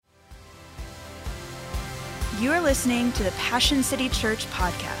You are listening to the Passion City Church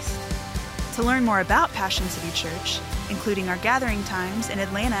podcast. To learn more about Passion City Church, including our gathering times in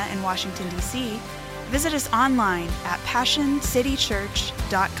Atlanta and Washington, D.C., visit us online at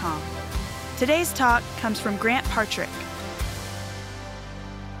passioncitychurch.com. Today's talk comes from Grant Partrick.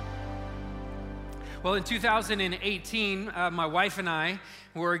 Well, in 2018, my wife and I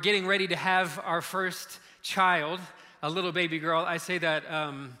were getting ready to have our first child, a little baby girl. I say that,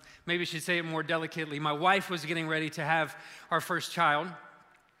 maybe I should say it more delicately. My wife was getting ready to have our first child.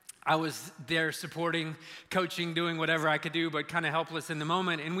 I was there supporting, coaching, doing whatever I could do, but kind of helpless in the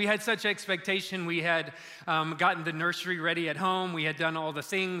moment. And we had such expectation. We had gotten the nursery ready at home. We had done all the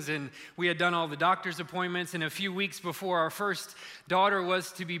things, and we had done all the doctor's appointments. And a few weeks before our first daughter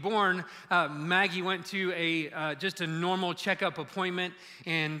was to be born, Maggie went to just a normal checkup appointment,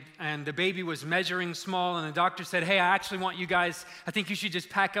 and the baby was measuring small. And the doctor said, "Hey, I actually want you guys, I think you should just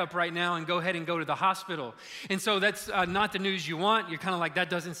pack up right now and go ahead and go to the hospital." And so that's not the news you want. You're kind of like,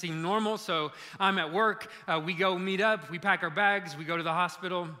 that doesn't seem normal. So I'm at work, we go meet up, we pack our bags, we go to the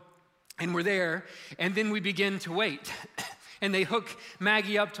hospital, and we're there, and then we begin to wait. And they hook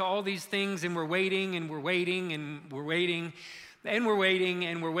Maggie up to all these things, and we're waiting, and we're waiting, and we're waiting, and we're waiting,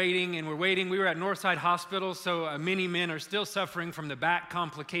 and we're waiting, and we're waiting. We were at Northside Hospital, so many men are still suffering from the back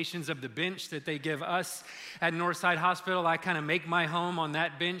complications of the bench that they give us at Northside Hospital. I kind of make my home on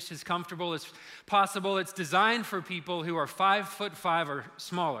that bench as comfortable as possible. It's designed for people who are 5'5" or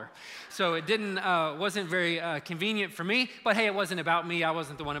smaller. So it wasn't very convenient for me, but hey, it wasn't about me. I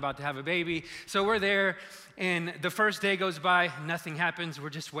wasn't the one about to have a baby. So we're there, and the first day goes by, nothing happens,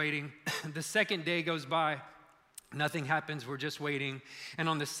 we're just waiting. The second day goes by, nothing happens, we're just waiting. And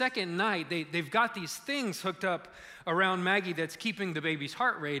on the second night, they've got these things hooked up around Maggie that's keeping the baby's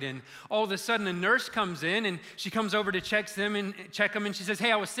heart rate. And all of a sudden, a nurse comes in, and she comes over to check them, and she says,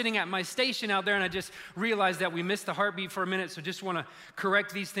 "Hey, I was sitting at my station out there, and I just realized that we missed the heartbeat for a minute, so just want to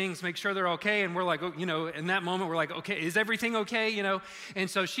correct these things, make sure they're okay." And we're like, in that moment, we're like, "Okay, is everything okay?" And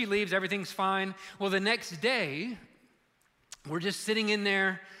so she leaves, everything's fine. Well, the next day, we're just sitting in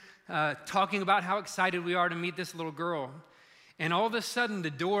there, talking about how excited we are to meet this little girl. And all of a sudden, the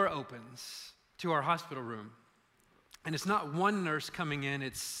door opens to our hospital room. And it's not one nurse coming in,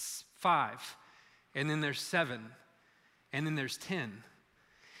 it's 5. And then there's 7. And then there's 10.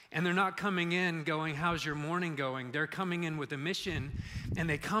 And they're not coming in going, "How's your morning going?" They're coming in with a mission. And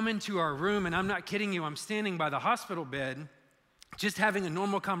they come into our room, and I'm not kidding you, I'm standing by the hospital bed, just having a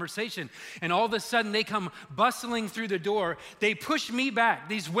normal conversation, and all of a sudden they come bustling through the door. They push me back.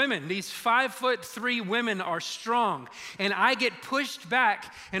 These women, these 5'3" women are strong, and I get pushed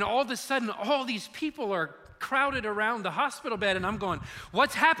back, and all of a sudden all these people are crowded around the hospital bed, and I'm going,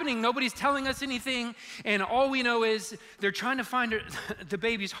 "What's happening? Nobody's telling us anything." And all we know is they're trying to find the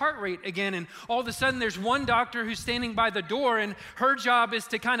baby's heart rate again. And all of a sudden there's one doctor who's standing by the door, and her job is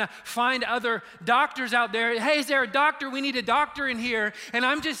to kind of find other doctors out there. "Hey, is there a doctor? We need a doctor in here." And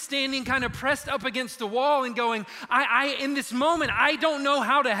I'm just standing kind of pressed up against the wall and going, I in this moment, I don't know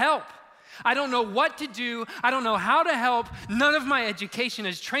how to help. I don't know what to do. I don't know how to help. None of my education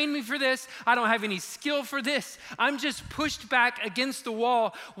has trained me for this. I don't have any skill for this. I'm just pushed back against the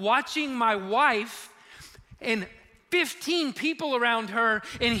wall, watching my wife and 15 people around her,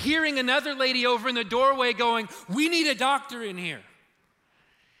 and hearing another lady over in the doorway going, "We need a doctor in here."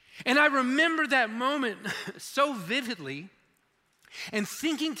 And I remember that moment so vividly, and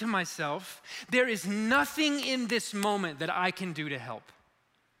thinking to myself, there is nothing in this moment that I can do to help.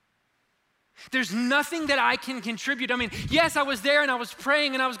 There's nothing that I can contribute. I mean, yes, I was there and I was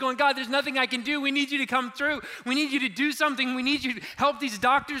praying and I was going, "God, there's nothing I can do. We need you to come through. We need you to do something. We need you to help these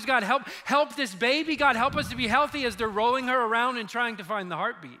doctors. God, help this baby. God, help us to be healthy," as they're rolling her around and trying to find the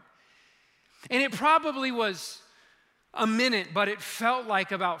heartbeat. And it probably was a minute, but it felt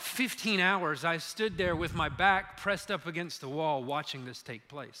like about 15 hours. I stood there with my back pressed up against the wall watching this take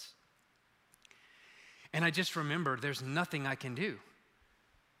place. And I just remembered, there's nothing I can do.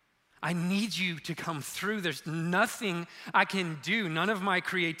 I need you to come through. There's nothing I can do. None of my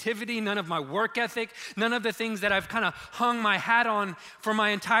creativity, none of my work ethic, none of the things that I've kind of hung my hat on for my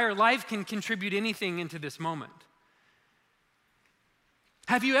entire life can contribute anything into this moment.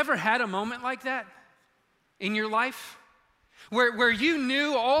 Have you ever had a moment like that in your life? Where you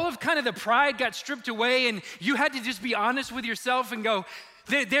knew all of kind of the pride got stripped away, and you had to just be honest with yourself and go,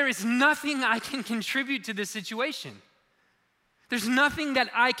 there is nothing I can contribute to this situation. There's nothing that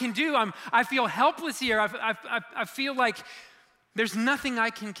I can do. I feel helpless here. I feel like there's nothing I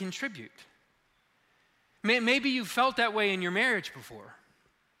can contribute. Maybe you felt that way in your marriage before.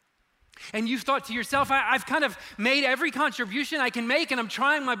 And you've thought to yourself, I've kind of made every contribution I can make, and I'm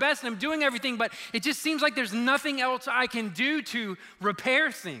trying my best, and I'm doing everything, but it just seems like there's nothing else I can do to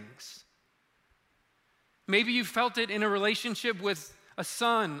repair things. Maybe you felt it in a relationship with a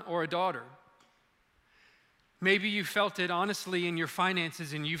son or a daughter. Maybe you felt it honestly in your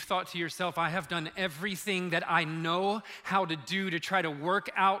finances, and you've thought to yourself, I have done everything that I know how to do to try to work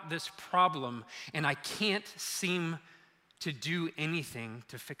out this problem, and I can't seem to do anything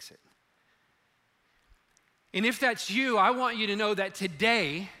to fix it. And if that's you, I want you to know that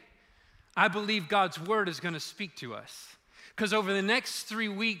today, I believe God's word is going to speak to us. Because over the next 3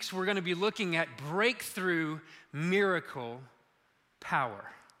 weeks, we're going to be looking at breakthrough miracle power.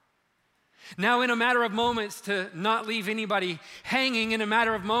 Now, in a matter of moments, to not leave anybody hanging, in a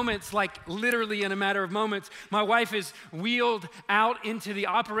matter of moments, like literally in a matter of moments, my wife is wheeled out into the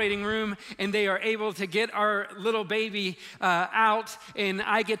operating room, and they are able to get our little baby out, and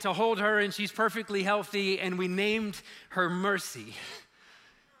I get to hold her, and she's perfectly healthy, and we named her Mercy,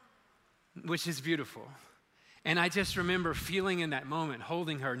 which is beautiful. And I just remember feeling in that moment,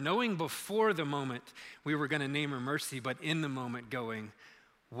 holding her, knowing before the moment we were going to name her Mercy, but in the moment going,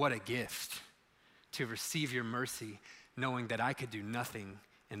 what a gift to receive your mercy, knowing that I could do nothing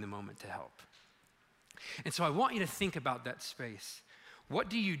in the moment to help. And so I want you to think about that space. What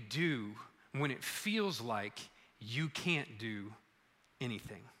do you do when it feels like you can't do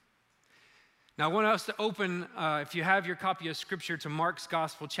anything? Now, I want us to open, if you have your copy of Scripture, to Mark's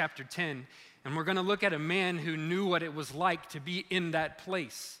Gospel, chapter 10, and we're going to look at a man who knew what it was like to be in that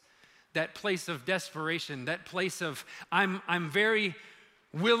place of desperation, that place of, I'm very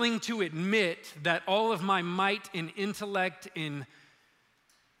willing to admit that all of my might and intellect and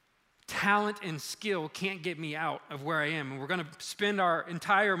talent and skill can't get me out of where I am. And we're going to spend our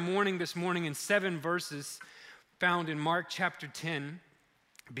entire morning this morning in 7 verses found in Mark chapter 10,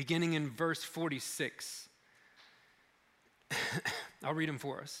 beginning in verse 46. I'll read them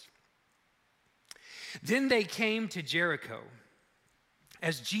for us. Then they came to Jericho.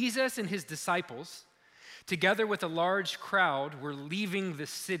 As Jesus and his disciples, together with a large crowd, were leaving the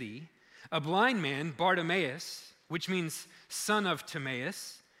city, a blind man, Bartimaeus, which means son of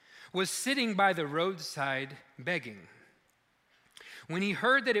Timaeus, was sitting by the roadside begging. When he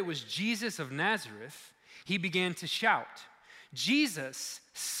heard that it was Jesus of Nazareth, he began to shout, Jesus,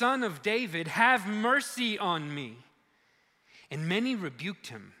 son of David, have mercy on me. And many rebuked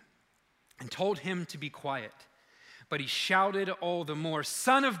him and told him to be quiet. But he shouted all the more,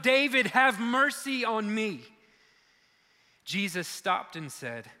 Son of David, have mercy on me. Jesus stopped and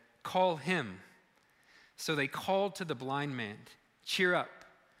said, call him. So they called to the blind man, cheer up,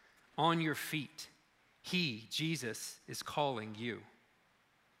 on your feet. He, Jesus, is calling you.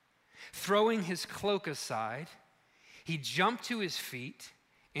 Throwing his cloak aside, he jumped to his feet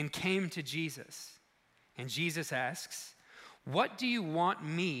and came to Jesus. And Jesus asks, what do you want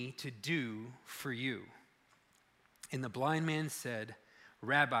me to do for you? And the blind man said,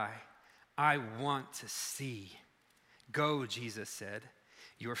 Rabbi, I want to see. Go, Jesus said,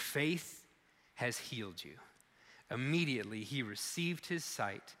 your faith has healed you. Immediately he received his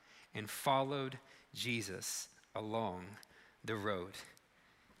sight and followed Jesus along the road.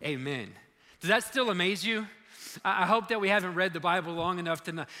 Amen. Does that still amaze you? I hope that we haven't read the Bible long enough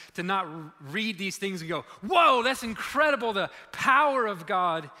to not read these things and go, whoa, that's incredible, the power of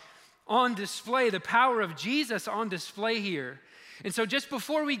God on display, the power of Jesus on display here. And so just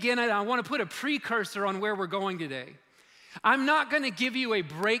before we get in, I want to put a precursor on where we're going today. I'm not going to give you a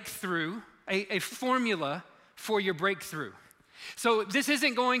breakthrough, a formula for your breakthrough. So this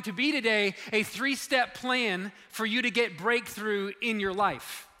isn't going to be today a 3-step plan for you to get breakthrough in your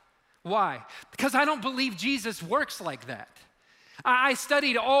life. Why? Because I don't believe Jesus works like that. I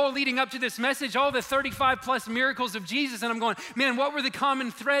studied all leading up to this message, all the 35 plus miracles of Jesus, and I'm going, man, what were the common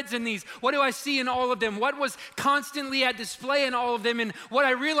threads in these? What do I see in all of them? What was constantly at display in all of them? And what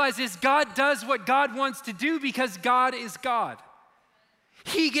I realize is God does what God wants to do because God is God.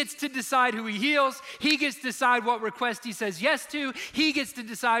 He gets to decide who he heals. He gets to decide what request he says yes to. He gets to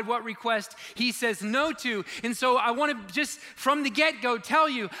decide what request he says no to. And so I want to just from the get-go tell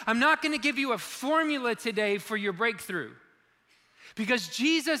you, I'm not going to give you a formula today for your breakthrough. Because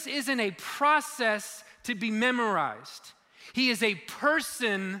Jesus isn't a process to be memorized. He is a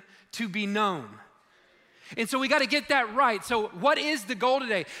person to be known. And so we got to get that right. So what is the goal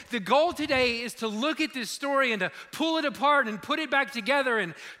today? The goal today is to look at this story and to pull it apart and put it back together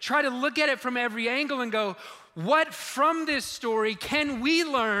and try to look at it from every angle and go, what from this story can we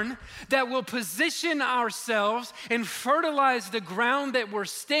learn that will position ourselves and fertilize the ground that we're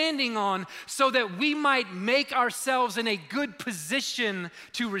standing on so that we might make ourselves in a good position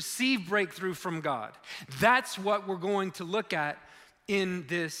to receive breakthrough from God? That's what we're going to look at in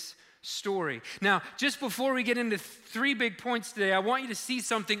this story. Now, just before we get into three big points today, I want you to see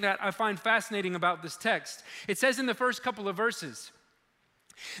something that I find fascinating about this text. It says in the first couple of verses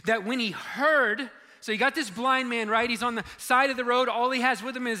that when he heard, so you got this blind man, right? He's on the side of the road. All he has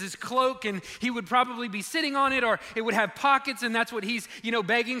with him is his cloak, and he would probably be sitting on it, or it would have pockets, and that's what he's,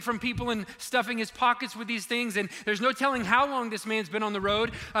 begging from people and stuffing his pockets with these things. And there's no telling how long this man's been on the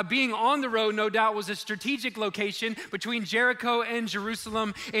road. Being on the road, no doubt, was a strategic location between Jericho and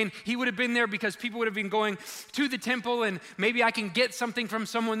Jerusalem, and he would have been there because people would have been going to the temple, and maybe I can get something from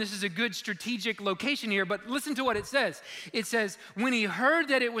someone. This is a good strategic location here, but listen to what it says. It says, when he heard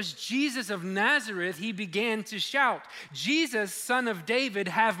that it was Jesus of Nazareth, he began to shout, "Jesus, Son of David,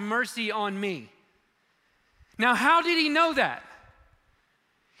 have mercy on me." Now, how did he know that?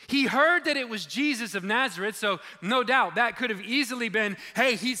 He heard that it was Jesus of Nazareth, so no doubt that could have easily been,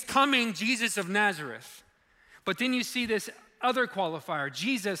 hey, he's coming, Jesus of Nazareth. But then you see this other qualifier,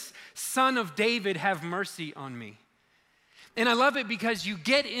 Jesus, Son of David, have mercy on me. And I love it because you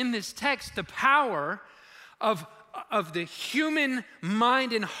get in this text the power of the human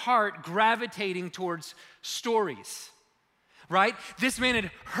mind and heart gravitating towards stories, right? This man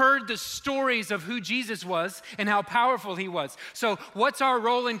had heard the stories of who Jesus was and how powerful he was. So what's our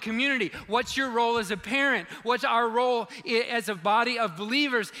role in community? What's your role as a parent? What's our role as a body of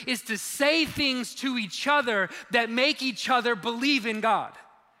believers is to say things to each other that make each other believe in God.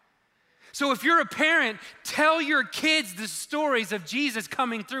 So if you're a parent, tell your kids the stories of Jesus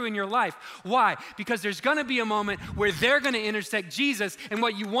coming through in your life. Why? Because there's going to be a moment where they're going to intersect Jesus, and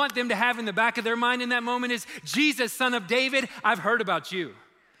what you want them to have in the back of their mind in that moment is, Jesus, Son of David, I've heard about you.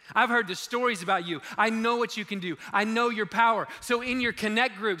 I've heard the stories about you. I know what you can do. I know your power. So in your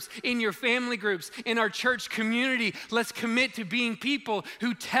connect groups, in your family groups, in our church community, let's commit to being people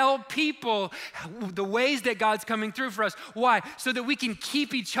who tell people the ways that God's coming through for us. Why? So that we can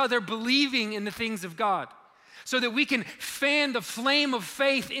keep each other believing in the things of God. So that we can fan the flame of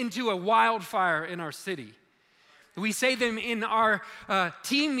faith into a wildfire in our city. We say them in our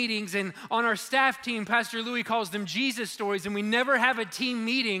team meetings, and on our staff team, Pastor Louis calls them Jesus stories, and we never have a team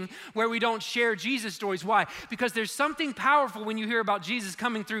meeting where we don't share Jesus stories. Why? Because there's something powerful when you hear about Jesus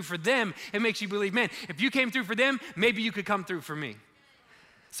coming through for them. It makes you believe, man, if you came through for them, maybe you could come through for me.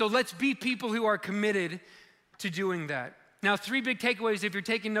 So let's be people who are committed to doing that. Now, three big takeaways. If you're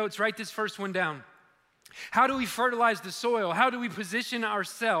taking notes, write this first one down. How do we fertilize the soil? How do we position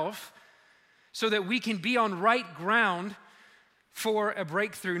ourselves so that we can be on right ground for a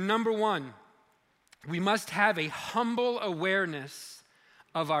breakthrough? Number one, we must have a humble awareness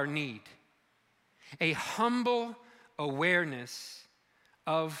of our need. A humble awareness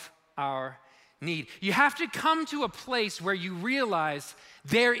of our need. You have to come to a place where you realize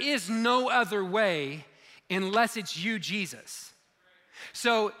there is no other way unless it's you, Jesus.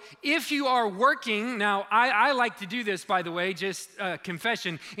 So if you are working, now I like to do this, by the way, just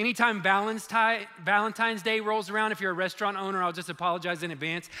confession. Anytime Valentine's Day rolls around, if you're a restaurant owner, I'll just apologize in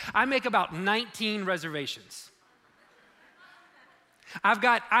advance. I make about 19 reservations.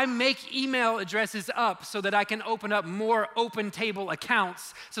 I make email addresses up so that I can open up more open table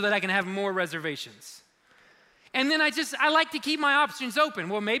accounts so that I can have more reservations. And then I like to keep my options open.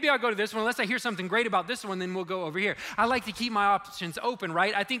 Well, maybe I'll go to this one. Unless I hear something great about this one, then we'll go over here. I like to keep my options open,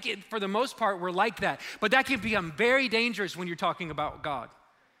 right? I think for the most part, we're like that. But that can become very dangerous when you're talking about God.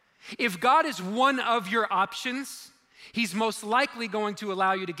 If God is one of your options, he's most likely going to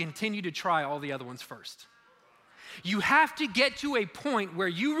allow you to continue to try all the other ones first. You have to get to a point where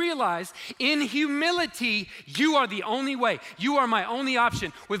you realize in humility, you are the only way. You are my only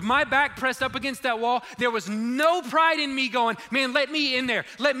option. With my back pressed up against that wall, there was no pride in me going, man, let me in there.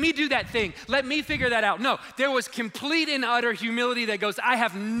 Let me do that thing. Let me figure that out. No, there was complete and utter humility that goes, I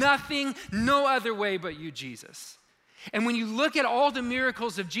have nothing, no other way but you, Jesus. And when you look at all the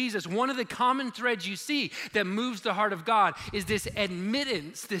miracles of Jesus, one of the common threads you see that moves the heart of God is this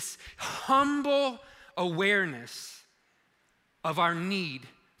admittance, this humble awareness of our need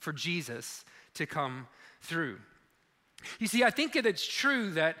for Jesus to come through. You see, I think that it's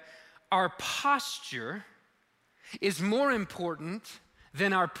true that our posture is more important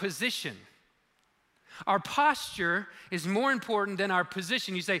than our position. Our posture is more important than our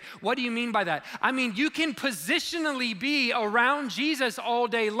position. You say, what do you mean by that? I mean, you can positionally be around Jesus all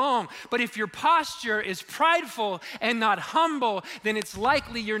day long, but if your posture is prideful and not humble, then it's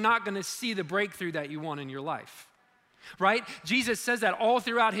likely you're not going to see the breakthrough that you want in your life. Right? Jesus says that all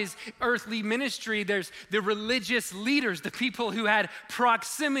throughout his earthly ministry. There's the religious leaders, the people who had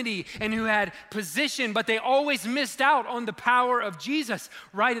proximity and who had position, but they always missed out on the power of Jesus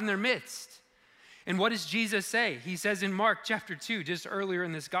right in their midst. And what does Jesus say? He says in Mark chapter 2, just earlier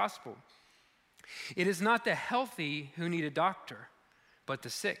in this gospel, it is not the healthy who need a doctor, but the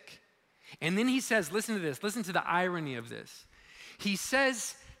sick. And then he says, listen to this, listen to the irony of this. He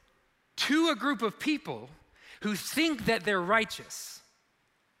says to a group of people who think that they're righteous,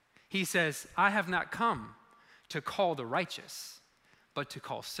 he says, I have not come to call the righteous, but to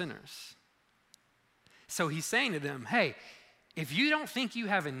call sinners. So he's saying to them, hey, if you don't think you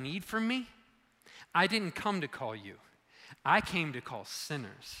have a need for me, I didn't come to call you. I came to call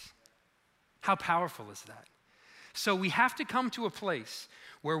sinners. How powerful is that? So we have to come to a place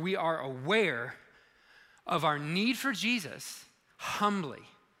where we are aware of our need for Jesus humbly.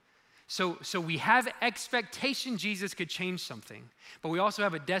 So we have expectation Jesus could change something, but we also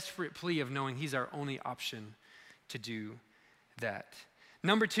have a desperate plea of knowing he's our only option to do that.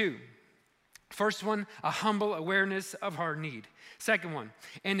 Number 2, first one, a humble awareness of our need. Second one,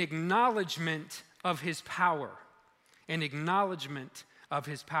 an acknowledgement of his power. An acknowledgement of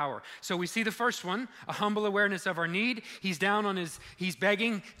his power. So we see the first one, a humble awareness of our need. He's down on he's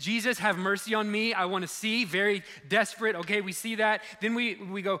begging, Jesus, have mercy on me. I want to see, very desperate. Okay, we see that. Then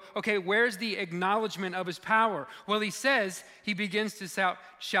we go, okay, where's the acknowledgement of his power? Well, he begins to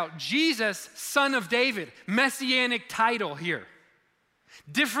shout, Jesus, Son of David, messianic title here.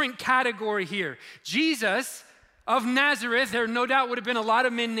 Different category here. Jesus of Nazareth. There no doubt would have been a lot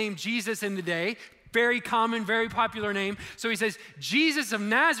of men named Jesus in the day. Very common, very popular name. So he says, Jesus of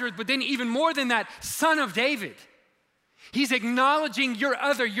Nazareth, but then even more than that, Son of David. He's acknowledging you're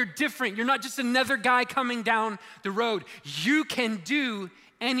other, you're different. You're not just another guy coming down the road. You can do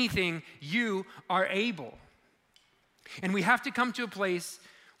anything. You are able. And we have to come to a place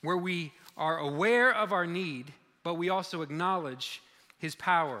where we are aware of our need, but we also acknowledge his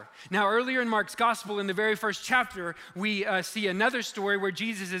power. Now, earlier in Mark's gospel, in the very first chapter, we see another story where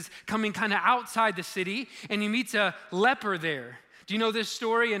Jesus is coming kind of outside the city, and he meets a leper there. Do you know this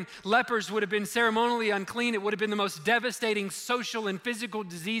story? And lepers would have been ceremonially unclean. It would have been the most devastating social and physical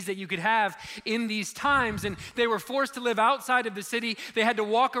disease that you could have in these times. And they were forced to live outside of the city. They had to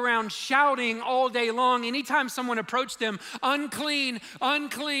walk around shouting all day long. Anytime someone approached them, unclean,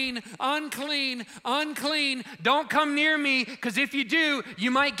 unclean, unclean, unclean. Don't come near me, because if you do,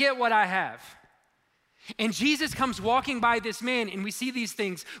 you might get what I have. And Jesus comes walking by this man, and we see these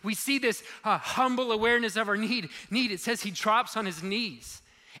things. We see this humble awareness of our need. It says he drops on his knees.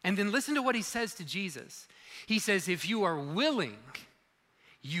 And then listen to what he says to Jesus. He says, if you are willing,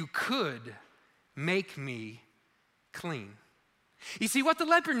 you could make me clean. You see, what the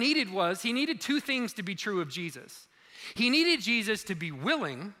leper needed was, he needed two things to be true of Jesus. He needed Jesus to be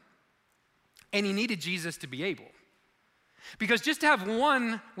willing, and he needed Jesus to be able. Because just to have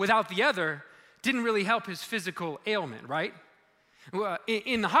one without the other didn't really help his physical ailment, right?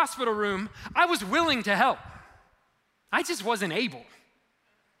 In the hospital room, I was willing to help. I just wasn't able,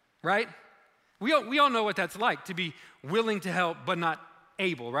 right? We all know what that's like, to be willing to help but not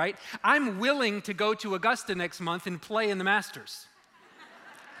able, right? I'm willing to go to Augusta next month and play in the Masters.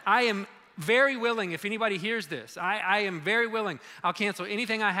 I am very willing. If anybody hears this, I am very willing. I'll cancel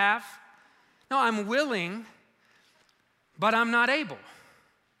anything I have. No, I'm willing, but I'm not able.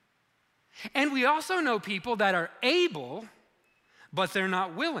 And we also know people that are able, but they're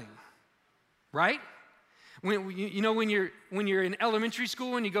not willing, right? When you're in elementary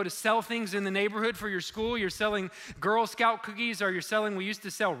school and you go to sell things in the neighborhood for your school, you're selling Girl Scout cookies, or we used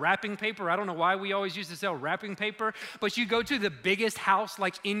to sell wrapping paper. I don't know why we always used to sell wrapping paper, but you go to the biggest house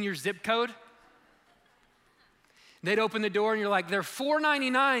like in your zip code. They'd open the door and you're like, they're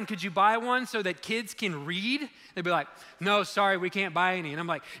 $4.99. Could you buy one so that kids can read? They'd be like, no, sorry, we can't buy any. And I'm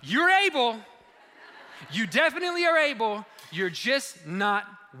like, you're able. You definitely are able. You're just not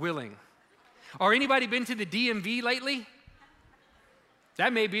willing. Or anybody been to the DMV lately?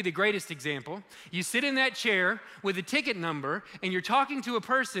 That may be the greatest example. You sit in that chair with a ticket number and you're talking to a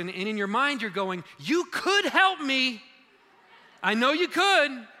person, and in your mind you're going, you could help me. I know you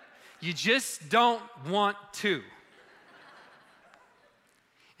could. You just don't want to.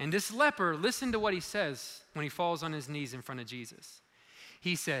 And this leper, listen to what he says when he falls on his knees in front of Jesus.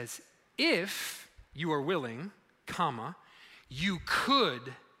 He says, if you are willing, you could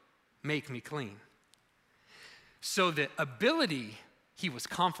make me clean. So the ability he was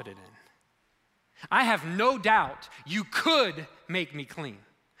confident in. I have no doubt you could make me clean.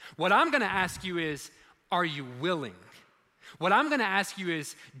 What I'm gonna ask you is, are you willing? What I'm gonna ask you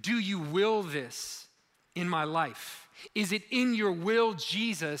is, do you will this in my life? Is it in your will,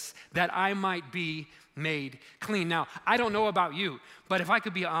 Jesus, that I might be made clean? Now, I don't know about you, but if I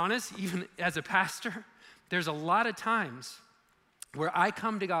could be honest, even as a pastor, there's a lot of times where I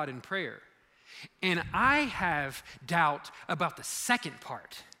come to God in prayer and I have doubt about the second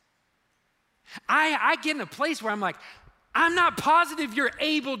part. I get in a place where I'm like, I'm not positive you're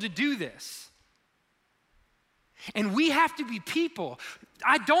able to do this. And we have to be people.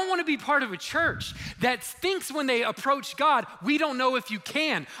 I don't want to be part of a church that thinks when they approach God, we don't know if you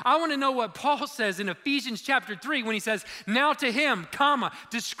can. I want to know what Paul says in Ephesians chapter 3 when he says, now to him,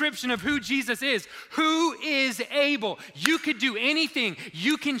 description of who Jesus is, who is able. You could do anything.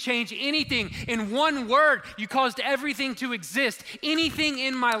 You can change anything. In one word, you caused everything to exist. Anything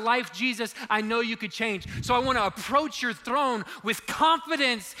in my life, Jesus, I know you could change. So I want to approach your throne with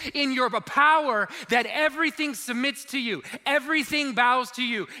confidence in your power that everything submits to you. Everything bows to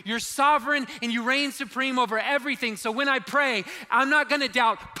you. You're sovereign and you reign supreme over everything. So when I pray, I'm not going to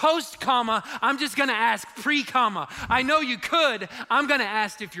doubt post comma. I'm just going to ask pre comma. I know you could. I'm going to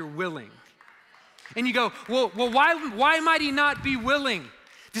ask if you're willing. And you go, well, why might he not be willing?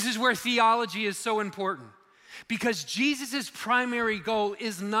 This is where theology is so important. Because Jesus' primary goal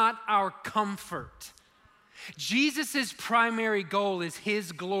is not our comfort. Jesus' primary goal is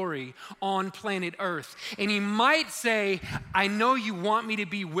his glory on planet Earth. And he might say, I know you want me to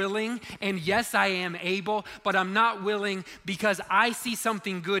be willing, and yes, I am able, but I'm not willing because I see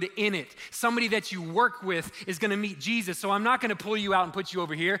something good in it. Somebody that you work with is gonna meet Jesus, so I'm not gonna pull you out and put you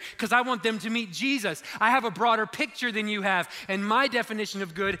over here because I want them to meet Jesus. I have a broader picture than you have, and my definition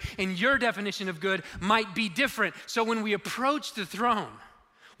of good and your definition of good might be different. So when we approach the throne,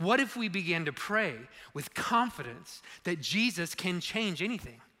 what if we begin to pray with confidence that Jesus can change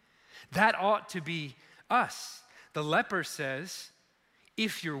anything? That ought to be us. The leper says,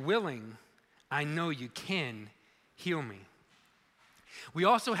 if you're willing, I know you can heal me. We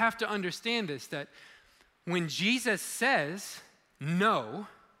also have to understand this, that when Jesus says no,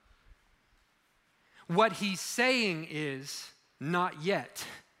 what he's saying is not yet.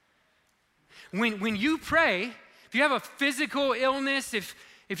 When you pray, if you have a physical illness, if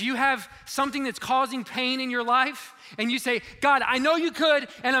you have something that's causing pain in your life and you say, God, I know you could,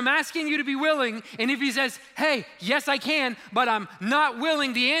 and I'm asking you to be willing. And if he says, hey, yes, I can, but I'm not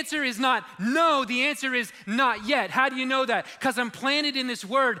willing, the answer is not no, the answer is not yet. How do you know that? Because I'm planted in this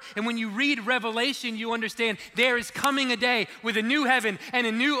word. And when you read Revelation, you understand there is coming a day with a new heaven and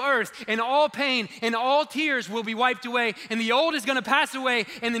a new earth, and all pain and all tears will be wiped away, and the old is gonna pass away,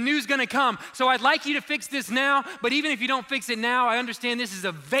 and the new's gonna come. So I'd like you to fix this now, but even if you don't fix it now, I understand this is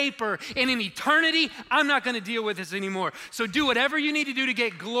a vapor, and in eternity, I'm not gonna deal with this anymore. So do whatever you need to do to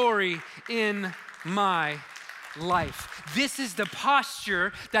get glory in my life. This is the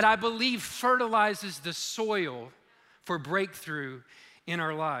posture that I believe fertilizes the soil for breakthrough in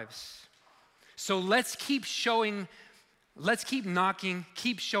our lives. So let's keep knocking,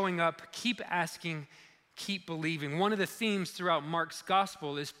 keep showing up, keep asking, keep believing. One of the themes throughout Mark's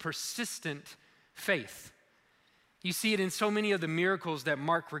gospel is persistent faith. You see it in so many of the miracles that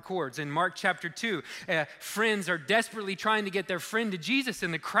Mark records. In Mark chapter 2, friends are desperately trying to get their friend to Jesus,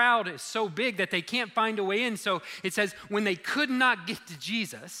 and the crowd is so big that they can't find a way in. So it says, when they could not get to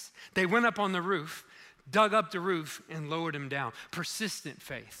Jesus, they went up on the roof, dug up the roof, and lowered him down. Persistent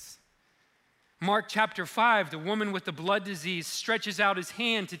faith. Mark chapter 5, the woman with the blood disease stretches out his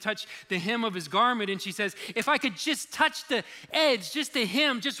hand to touch the hem of his garment, and she says, if I could just touch the edge, just the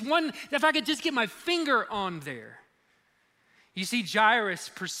hem, just one, if I could just get my finger on there. You see Jairus'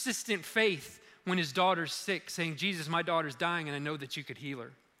 persistent faith when his daughter's sick, saying, Jesus, my daughter's dying, and I know that you could heal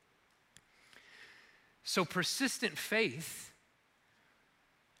her. So persistent faith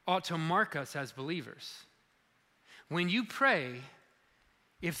ought to mark us as believers. When you pray,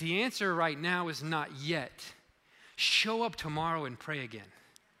 if the answer right now is not yet, show up tomorrow and pray again.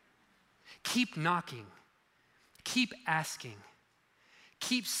 Keep knocking. Keep asking.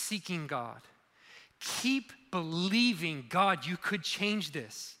 Keep seeking God. Keep believing, God, you could change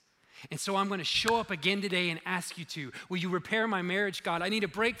this. And so I'm going to show up again today and ask you to. Will you repair my marriage, God? I need a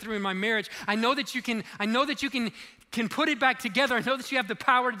breakthrough in my marriage. I know that you can put it back together. I know that you have the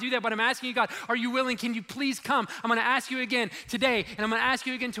power to do that, but I'm asking you, God, are you willing? Can you please come? I'm going to ask you again today, and I'm going to ask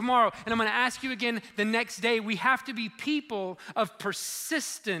you again tomorrow, and I'm going to ask you again the next day. We have to be people of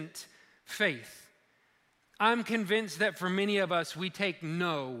persistent faith. I'm convinced that for many of us, we take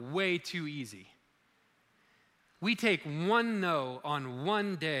no way too easy. We take one no on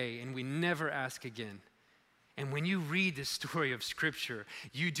one day and we never ask again. And when you read the story of Scripture,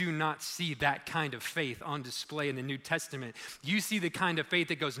 you do not see that kind of faith on display in the New Testament. You see the kind of faith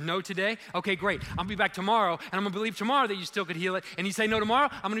that goes, no today? Okay, great. I'll be back tomorrow, and I'm going to believe tomorrow that you still could heal it. And you say no tomorrow,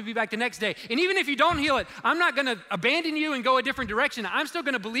 I'm going to be back the next day. And even if you don't heal it, I'm not going to abandon you and go a different direction. I'm still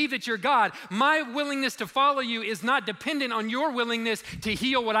going to believe that you're God. My willingness to follow you is not dependent on your willingness to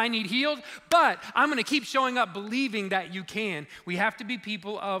heal what I need healed, but I'm going to keep showing up believing that you can. We have to be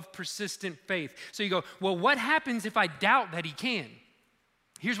people of persistent faith. So you go, well, what happens if I doubt that he can?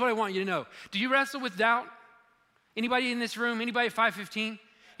 Here's what I want you to know. Do you wrestle with doubt? Anybody in this room? Anybody at 515?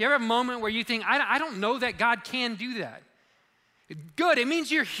 You ever have a moment where you think, I don't know that God can do that? Good, it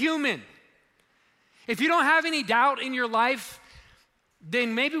means you're human. If you don't have any doubt in your life,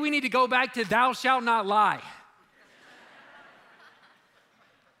 then maybe we need to go back to thou shalt not lie.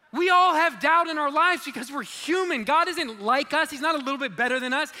 We all have doubt in our lives because we're human. God isn't like us. He's not a little bit better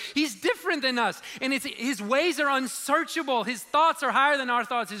than us. He's different than us. And his ways are unsearchable. His thoughts are higher than our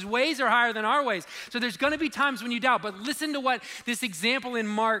thoughts. His ways are higher than our ways. So there's going to be times when you doubt. But listen to what this example in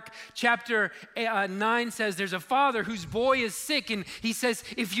Mark chapter 9 says. There's a father whose boy is sick. And he says,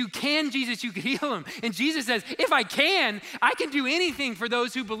 if you can, Jesus, you can heal him. And Jesus says, if I can do anything for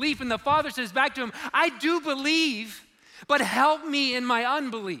those who believe. And the father says back to him, I do believe, but help me in my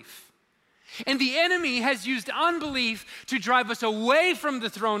unbelief. And the enemy has used unbelief to drive us away from the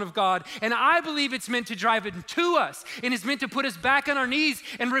throne of God. And I believe it's meant to drive it to us. And it's meant to put us back on our knees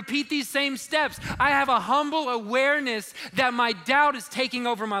and repeat these same steps. I have a humble awareness that my doubt is taking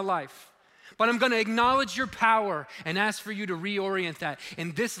over my life. But I'm going to acknowledge your power and ask for you to reorient that.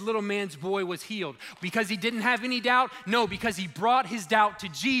 And this little man's boy was healed. Because he didn't have any doubt? No, because he brought his doubt to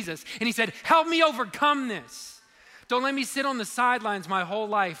Jesus. And he said, help me overcome this. Don't let me sit on the sidelines my whole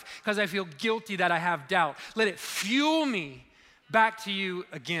life because I feel guilty that I have doubt. Let it fuel me back to you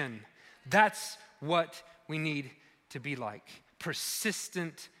again. That's what we need to be like.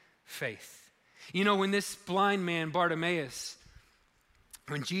 Persistent faith. You know, when this blind man, Bartimaeus,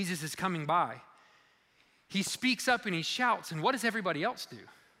 when Jesus is coming by, he speaks up and he shouts. And what does everybody else do?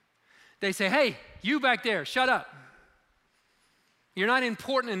 They say, hey, you back there, shut up. You're not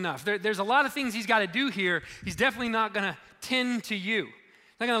important enough. There's a lot of things he's got to do here. He's definitely not going to tend to you.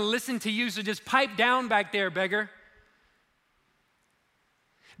 He's not going to listen to you, so just pipe down back there, beggar.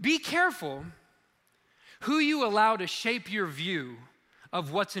 Be careful who you allow to shape your view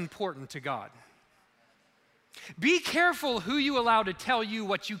of what's important to God. Be careful who you allow to tell you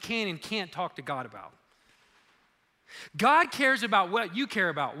what you can and can't talk to God about. God cares about what you care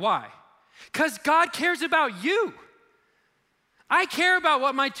about. Why? Because God cares about you. I care about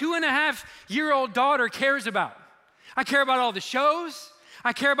what my 2.5-year-old daughter cares about. I care about all the shows.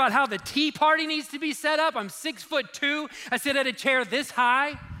 I care about how the tea party needs to be set up. I'm 6'2". I sit at a chair this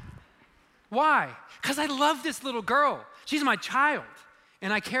high. Why? Because I love this little girl. She's my child,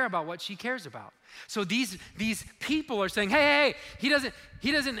 and I care about what she cares about. So these people are saying, hey, he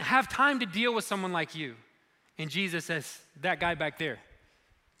doesn't have time to deal with someone like you. And Jesus says, that guy back there,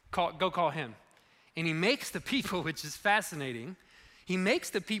 go call him. And he makes the people, which is fascinating, he makes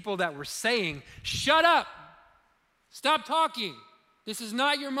the people that were saying, shut up, stop talking, this is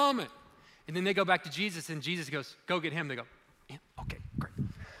not your moment. And then they go back to Jesus and Jesus goes, go get him. They go, yeah, okay, great.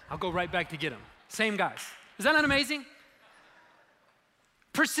 I'll go right back to get him. Same guys. Is that not amazing?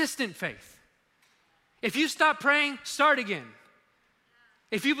 Persistent faith. If you stop praying, start again.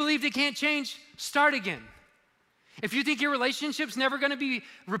 If you believe they can't change, start again. If you think your relationship's never going to be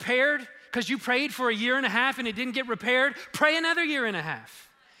repaired because you prayed for 1.5 years and it didn't get repaired, pray another 1.5 years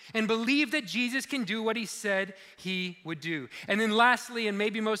and believe that Jesus can do what he said he would do. And then lastly, and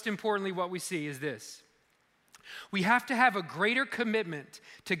maybe most importantly, what we see is this. We have to have a greater commitment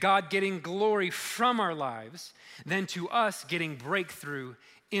to God getting glory from our lives than to us getting breakthrough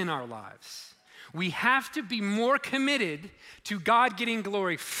in our lives. We have to be more committed to God getting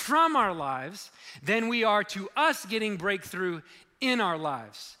glory from our lives than we are to us getting breakthrough in our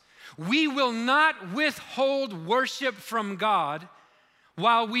lives. We will not withhold worship from God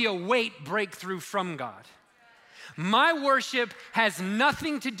while we await breakthrough from God. My worship has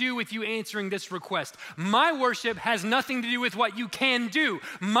nothing to do with you answering this request. My worship has nothing to do with what you can do.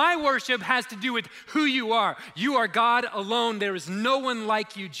 My worship has to do with who you are. You are God alone. There is no one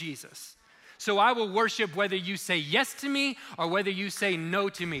like you, Jesus. So I will worship whether you say yes to me or whether you say no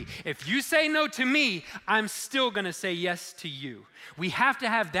to me. If you say no to me, I'm still going to say yes to you. We have to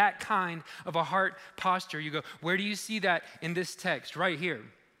have that kind of a heart posture. You go, where do you see that in this text? Right here.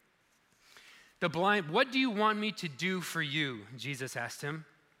 The blind, what do you want me to do for you? Jesus asked him.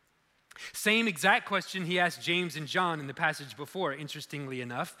 Same exact question he asked James and John in the passage before. Interestingly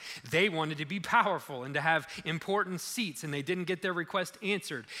enough, they wanted to be powerful and to have important seats, and they didn't get their request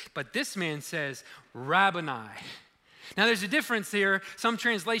answered. But this man says, Rabboni. Now, there's a difference here. Some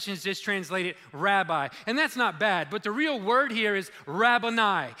translations just translate it rabbi, and that's not bad, but the real word here is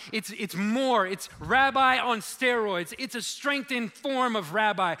Rabboni. It's more. It's rabbi on steroids. It's a strengthened form of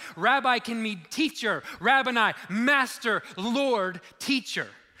rabbi. Rabbi can mean teacher, Rabboni, master, Lord, teacher.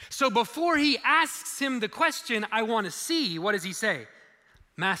 So before he asks him the question, I want to see, what does he say?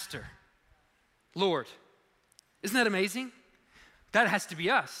 Master, Lord. Isn't that amazing? That has to be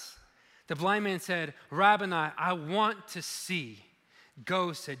us. The blind man said, Rabboni, I want to see.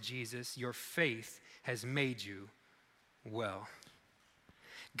 Go, said Jesus, your faith has made you well.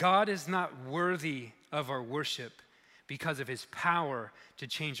 God is not worthy of our worship because of his power to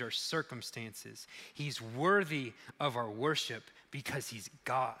change our circumstances. He's worthy of our worship because he's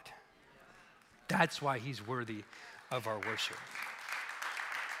God. That's why he's worthy of our worship.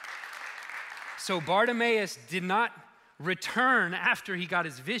 So Bartimaeus did not return after he got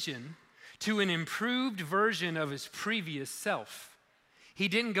his vision to an improved version of his previous self. He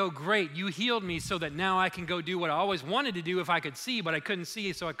didn't go, great, you healed me so that now I can go do what I always wanted to do if I could see, but I couldn't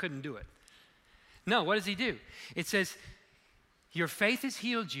see, so I couldn't do it. No, what does he do? It says, your faith has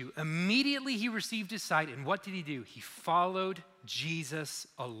healed you. Immediately he received his sight, and what did he do? He followed Jesus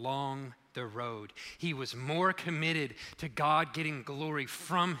along the road. He was more committed to God getting glory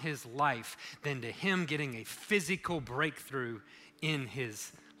from his life than to him getting a physical breakthrough in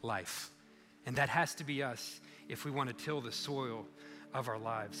his life. And that has to be us if we want to till the soil of our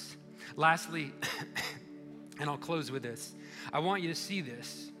lives. Lastly, and I'll close with this, I want you to see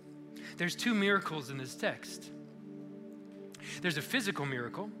this. There's two miracles in this text. There's a physical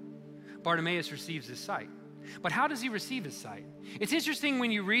miracle. Bartimaeus receives his sight. But how does he receive his sight? It's interesting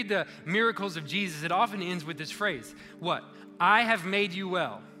when you read the miracles of Jesus, it often ends with this phrase. What? I have made you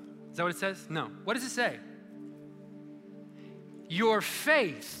well. Is that what it says? No. What does it say? Your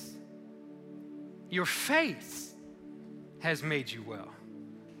faith has made you well.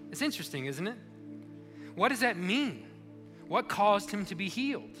 It's interesting, isn't it? What does that mean? What caused him to be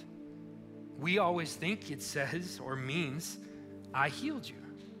healed? We always think it says or means, I healed you.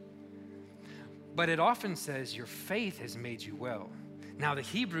 But it often says, your faith has made you well. Now, the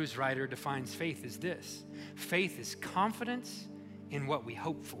Hebrews writer defines faith as this. Faith is confidence in what we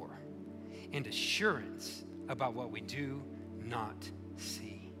hope for and assurance about what we do not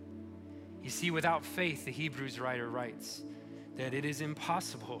see. You see, without faith, the Hebrews writer writes that it is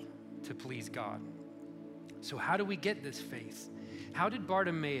impossible to please God. So how do we get this faith? How did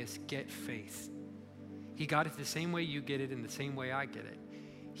Bartimaeus get faith? He got it the same way you get it and the same way I get it.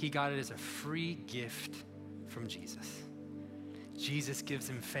 He got it as a free gift from Jesus. Jesus gives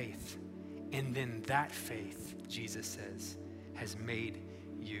him faith, and then that faith, Jesus says, has made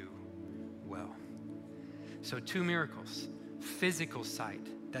you well. So 2 miracles. Physical sight,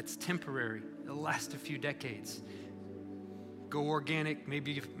 that's temporary. It'll last a few decades. Go organic,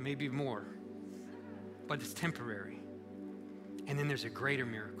 maybe more. But it's temporary. And then there's a greater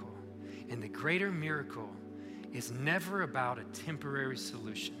miracle. And the greater miracle is never about a temporary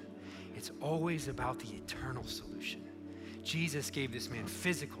solution. It's always about the eternal solution. Jesus gave this man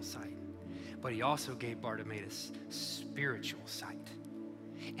physical sight, but he also gave Bartimaeus spiritual sight.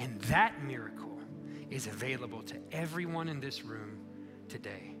 And that miracle is available to everyone in this room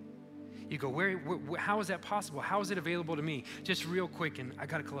today. You go, how is that possible? How is it available to me? Just real quick, and I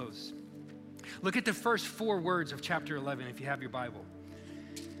gotta close. Look at the first 4 words of chapter 11 if you have your Bible.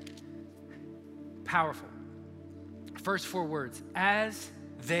 Powerful. First 4 words, as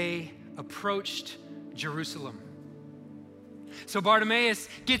they approached Jerusalem. So Bartimaeus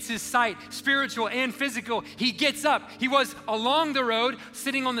gets his sight, spiritual and physical. He gets up. He was along the road,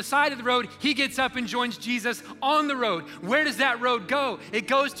 sitting on the side of the road. He gets up and joins Jesus on the road. Where does that road go? It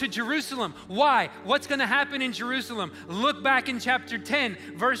goes to Jerusalem. Why? What's going to happen in Jerusalem? Look back in chapter 10,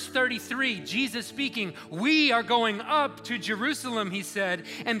 verse 33. Jesus speaking, we are going up to Jerusalem, he said,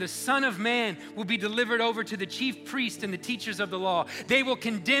 and the Son of Man will be delivered over to the chief priests and the teachers of the law. They will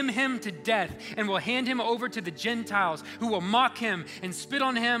condemn him to death and will hand him over to the Gentiles, who will mock him and spit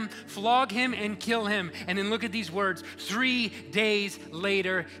on him, flog him and kill him. And then look at these words, 3 days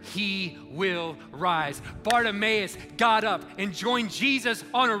later, he will rise. Bartimaeus got up and joined Jesus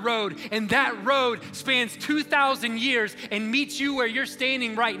on a road, and that road spans 2,000 years and meets you where you're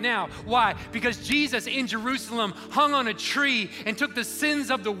standing right now. Why? Because Jesus in Jerusalem hung on a tree and took the sins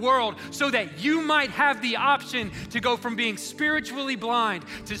of the world so that you might have the option to go from being spiritually blind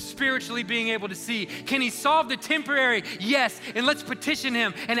to spiritually being able to see. Can he solve the temporary? Yes. and let's petition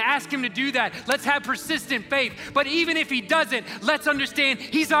him and ask him to do that. Let's have persistent faith. But even if he doesn't, let's understand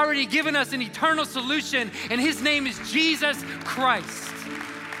he's already given us an eternal solution, and his name is Jesus Christ.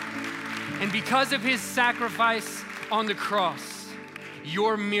 And because of his sacrifice on the cross,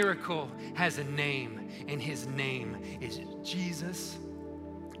 your miracle has a name, and his name is Jesus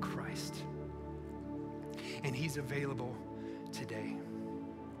Christ. And he's available today.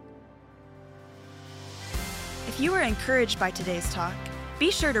 If you were encouraged by today's talk,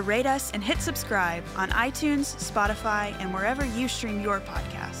 be sure to rate us and hit subscribe on iTunes, Spotify, and wherever you stream your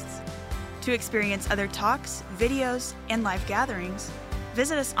podcasts. To experience other talks, videos, and live gatherings,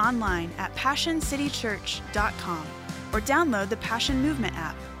 visit us online at PassionCityChurch.com or download the Passion Movement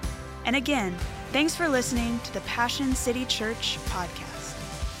app. And again, thanks for listening to the Passion City Church podcast.